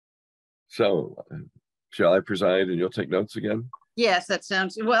So, shall I preside and you'll take notes again? Yes, that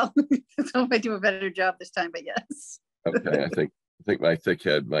sounds well. I hope I do a better job this time, but yes. Okay, I think my thick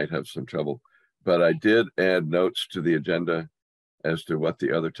head might have some trouble, but I did add notes to the agenda as to what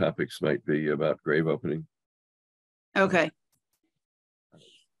the other topics might be about grave opening. Okay.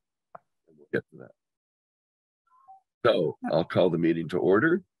 We'll get to that. So I'll call the meeting to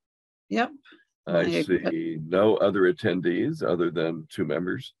order. Yep. I see no other attendees other than 2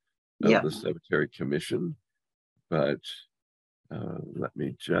 members of the Cemetery Commission, but let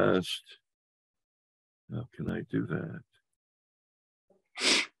me just, how can I do that?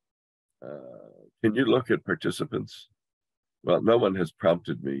 Can you look at participants? Well, no one has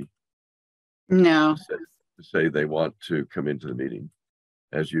prompted me No. to say they want to come into the meeting,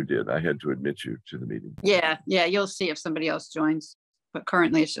 as you did. I had to admit you to the meeting. Yeah, you'll see if somebody else joins, but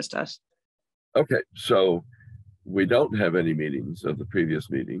currently it's just us. Okay, so we don't have any meetings of the previous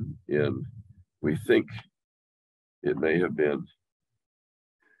meeting, and we think it may have been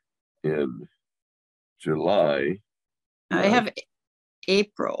in July. I have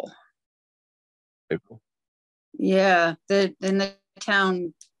April. April? Yeah, in the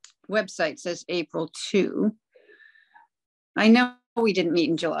town website says April 2. I know we didn't meet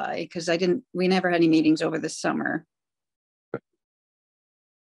in July because we never had any meetings over the summer.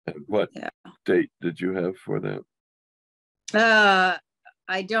 And what date did you have for that?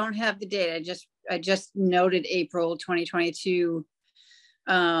 I don't have the date. I just noted April 2022.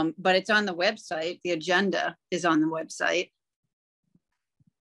 But it's on the website. The agenda is on the website.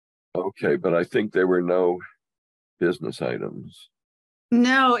 Okay, but I think there were no business items.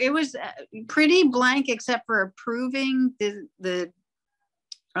 No, it was pretty blank except for approving the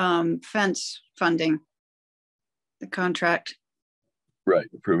fence funding, the contract. Right,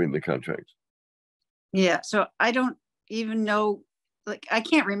 approving the contract. Yeah, so I don't even know, like, I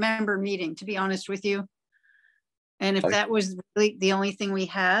can't remember meeting, to be honest with you. And if that was really the only thing we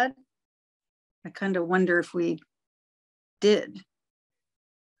had, I kind of wonder if we did.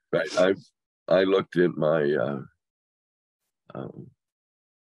 Right, I looked at my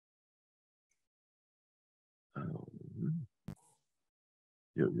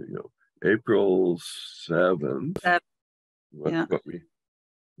April 7th.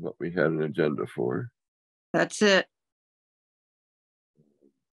 What we had an agenda for. That's it.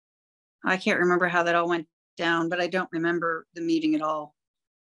 I can't remember how that all went down, but I don't remember the meeting at all.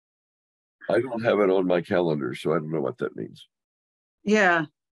 I don't have it on my calendar, so I don't know what that means. Yeah.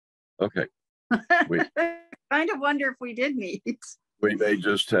 Okay. I kind of wonder if we did meet. We may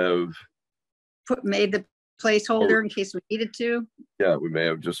just have made the placeholder in case we needed to. Yeah, we may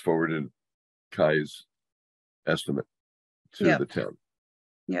have just forwarded Kai's estimate to the town.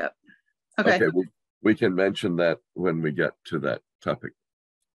 Yep. Okay. We can mention that when we get to that topic.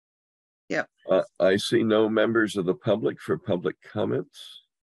 Yep. I see no members of the public for public comments.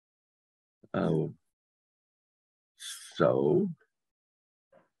 No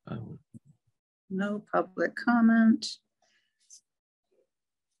public comment.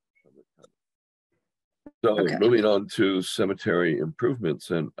 So moving on to cemetery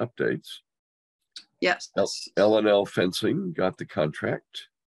improvements and updates. Yes. L&L Fencing got the contract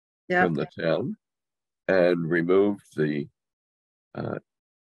from the town and removed the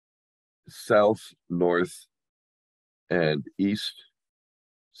south, north, and east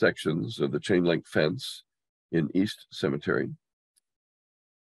sections of the chain link fence in East Cemetery.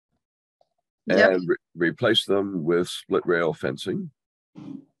 And replaced them with split rail fencing.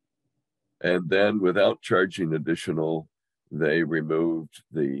 And then, without charging additional, they removed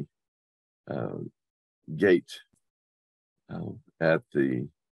the gate at the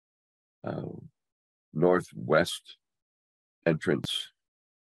northwest entrance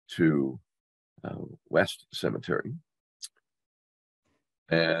to West Cemetery.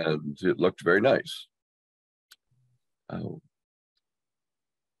 And it looked very nice.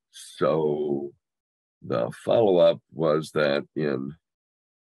 So the follow-up was that in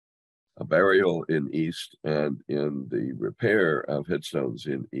a burial in East and in the repair of headstones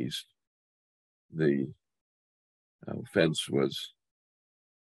in East, the fence was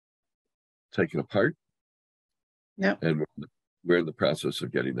taken apart. And we're in the process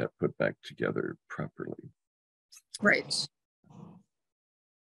of getting that put back together properly. Right.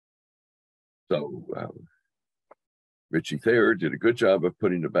 So Richie Thayer did a good job of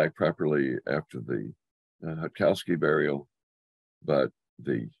putting it back properly after the Hutkowski burial, but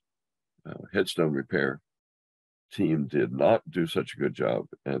the headstone repair team did not do such a good job,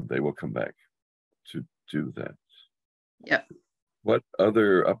 and they will come back to do that. Yep. What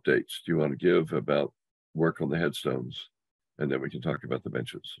other updates do you want to give about work on the headstones? And then we can talk about the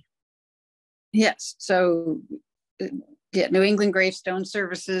benches. Yes, so yeah, New England Gravestone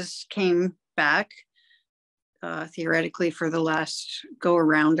Services came back theoretically for the last go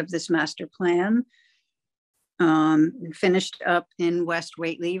around of this master plan. Finished up in West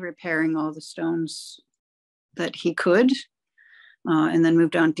Whately, repairing all the stones that he could, and then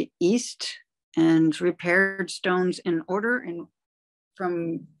moved on to East and repaired stones in order and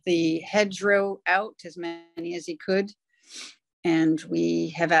from the hedgerow out as many as he could. And we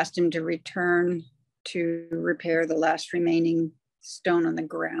have asked him to return to repair the last remaining stone on the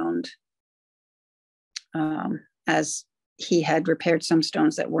ground, as he had repaired some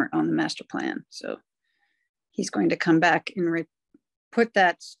stones that weren't on the master plan. So he's going to come back and put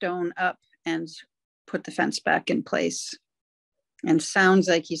that stone up and put the fence back in place. And sounds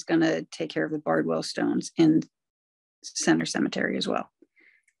like he's going to take care of the Bardwell stones in Center Cemetery as well.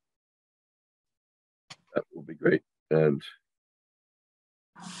 That will be great. And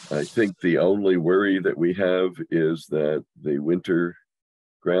I think the only worry that we have is that the winter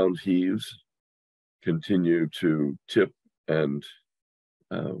ground heaves continue to tip and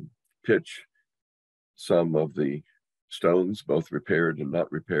pitch some of the stones, both repaired and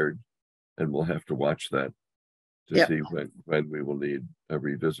not repaired. And we'll have to watch that to see when we will need a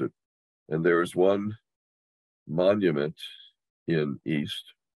revisit. And there is one monument in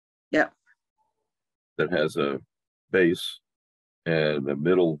East that has a base and a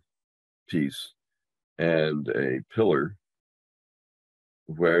middle piece and a pillar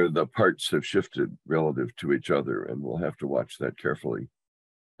where the parts have shifted relative to each other, and we'll have to watch that carefully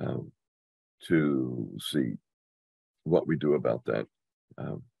to see what we do about that.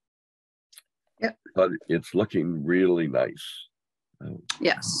 But it's looking really nice.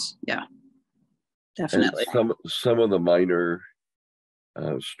 Yes, yeah, definitely. Some of the minor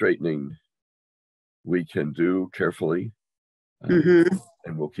straightening we can do carefully, and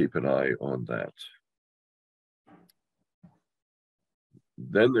we'll keep an eye on that.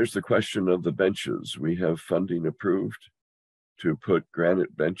 Then there's the question of the benches. We have funding approved to put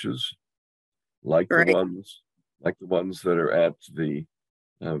granite benches like the ones that are at the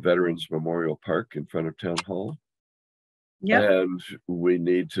Veterans Memorial Park in front of Town Hall. And we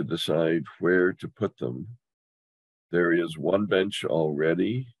need to decide where to put them. There is one bench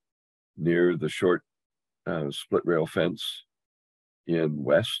already near the short split rail fence in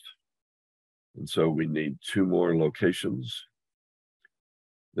West. And so we need 2 more locations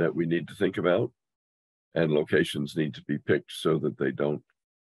that we need to think about, and locations need to be picked so that they don't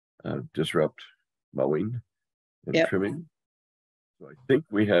disrupt mowing and trimming. So I think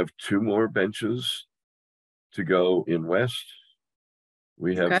we have 2 more benches to go in West.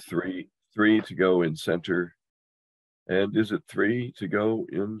 We have three to go in Center. And is it 3 to go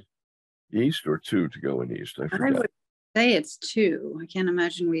in East or 2 to go in East? I forget. I would say it's 2. I can't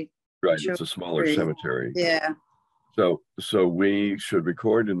imagine we. Right, it's a smaller cemetery. Yeah. So we should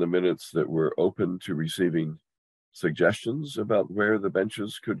record in the minutes that we're open to receiving suggestions about where the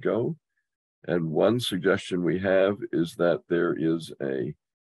benches could go. And one suggestion we have is that there is a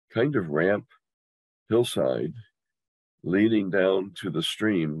kind of ramp hillside leading down to the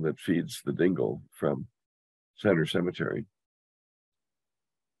stream that feeds the dingle from Center Cemetery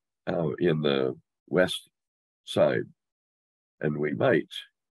in the west side. And we might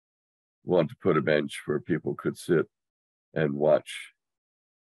want to put a bench where people could sit and watch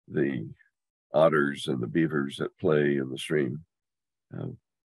the otters and the beavers at play in the stream.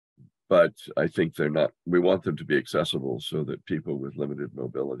 But I think we want them to be accessible so that people with limited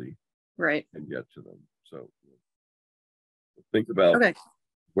mobility can get to them. So think about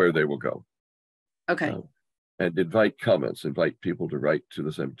where they will go. And invite comments, invite people to write to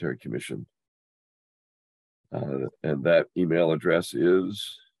the Cemetery Commission. And that email address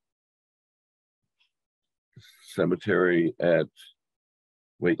is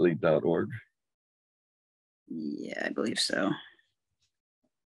cemetery@whately.org. Yeah, I believe so.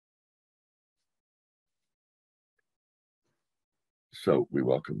 So we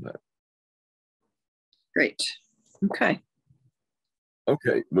welcome that. Great.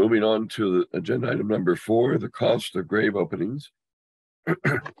 Okay, moving on to the agenda item number 4, the cost of grave openings.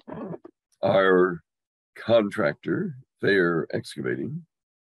 Our contractor, Thayer Excavating,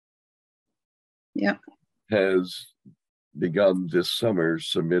 has begun this summer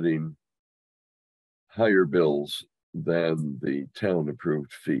submitting higher bills than the town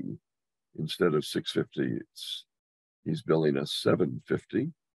approved fee. Instead of $650, he's billing us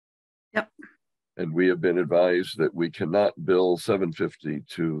 $750. And we have been advised that we cannot bill $750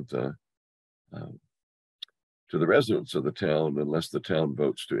 to the residents of the town unless the town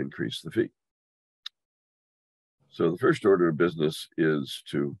votes to increase the fee. So the first order of business is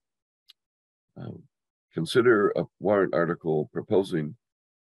to consider a warrant article proposing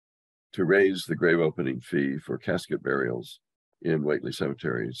to raise the grave opening fee for casket burials in Whately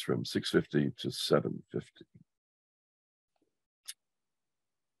cemeteries from $6.50 to $7.50.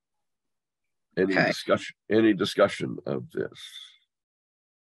 Any discussion of this?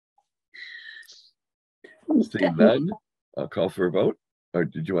 Seeing none, I'll call for a vote. Or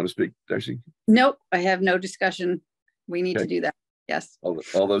did you want to speak, Darcy? Nope, I have no discussion. We need to do that. Yes.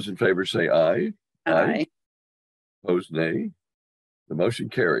 All those in favor say aye. Aye. Opposed, nay. The motion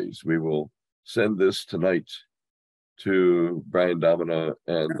carries. We will send this tonight to Brian Domina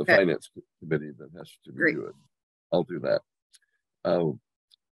and the Finance Committee that has to review it. I'll do that.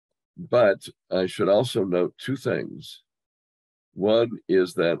 But I should also note two things. One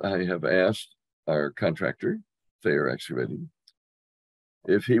is that I have asked our contractor, Thayer Excavating,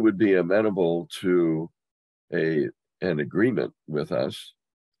 if he would be amenable to an agreement with us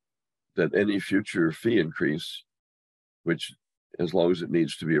that any future fee increase, which as long as it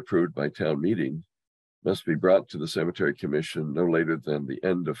needs to be approved by town meeting, must be brought to the Cemetery Commission no later than the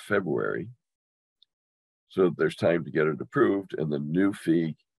end of February. So there's time to get it approved, and the new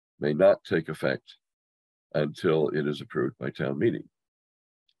fee may not take effect until it is approved by town meeting.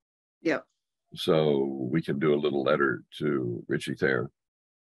 Yep. So we can do a little letter to Richie Thayer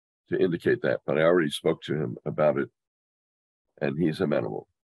to indicate that, but I already spoke to him about it, and he's amenable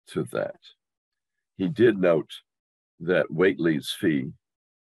to that. He did note that Whately's fee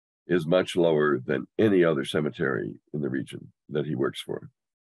is much lower than any other cemetery in the region that he works for,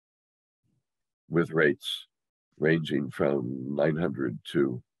 with rates ranging from $900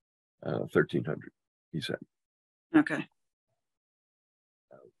 to $1,300, he said. Okay.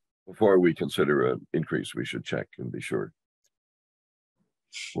 Before we consider an increase, we should check and be sure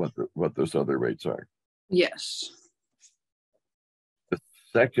what those other rates are. Yes. The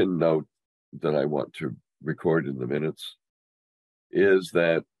second note that I want to record in the minutes is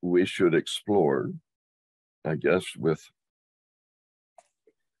that we should explore, I guess, with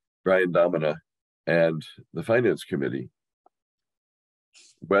Brian Domina and the Finance Committee,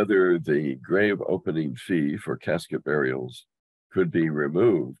 whether the grave opening fee for casket burials could be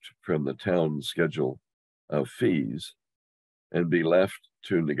removed from the town schedule of fees and be left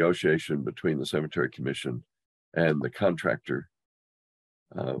to negotiation between the Cemetery Commission and the contractor,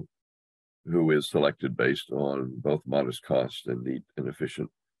 who is selected based on both modest cost and neat and efficient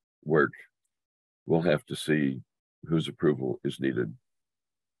work. We'll have to see whose approval is needed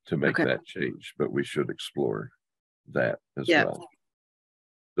to make that change, but we should explore that as well,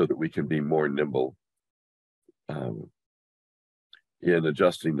 so that we can be more nimble in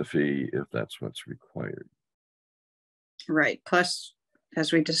adjusting the fee if that's what's required. Right. Plus,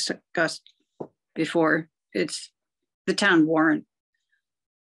 as we discussed before, it's the town warrant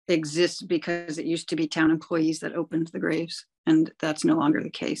exists because it used to be town employees that opened the graves, and that's no longer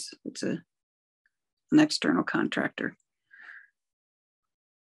the case. It's an external contractor.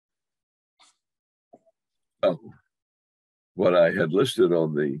 What I had listed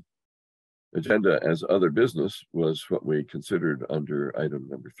on the agenda as other business was what we considered under item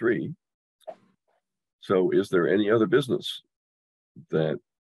number 3. So is there any other business that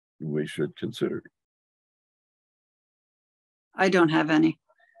we should consider? I don't have any.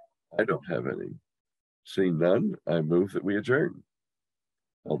 I don't have any. Seeing none, I move that we adjourn.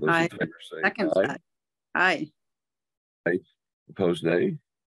 All those in favor say aye. Aye. Aye. Opposed, nay.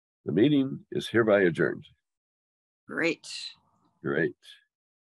 The meeting is hereby adjourned. Great. Great.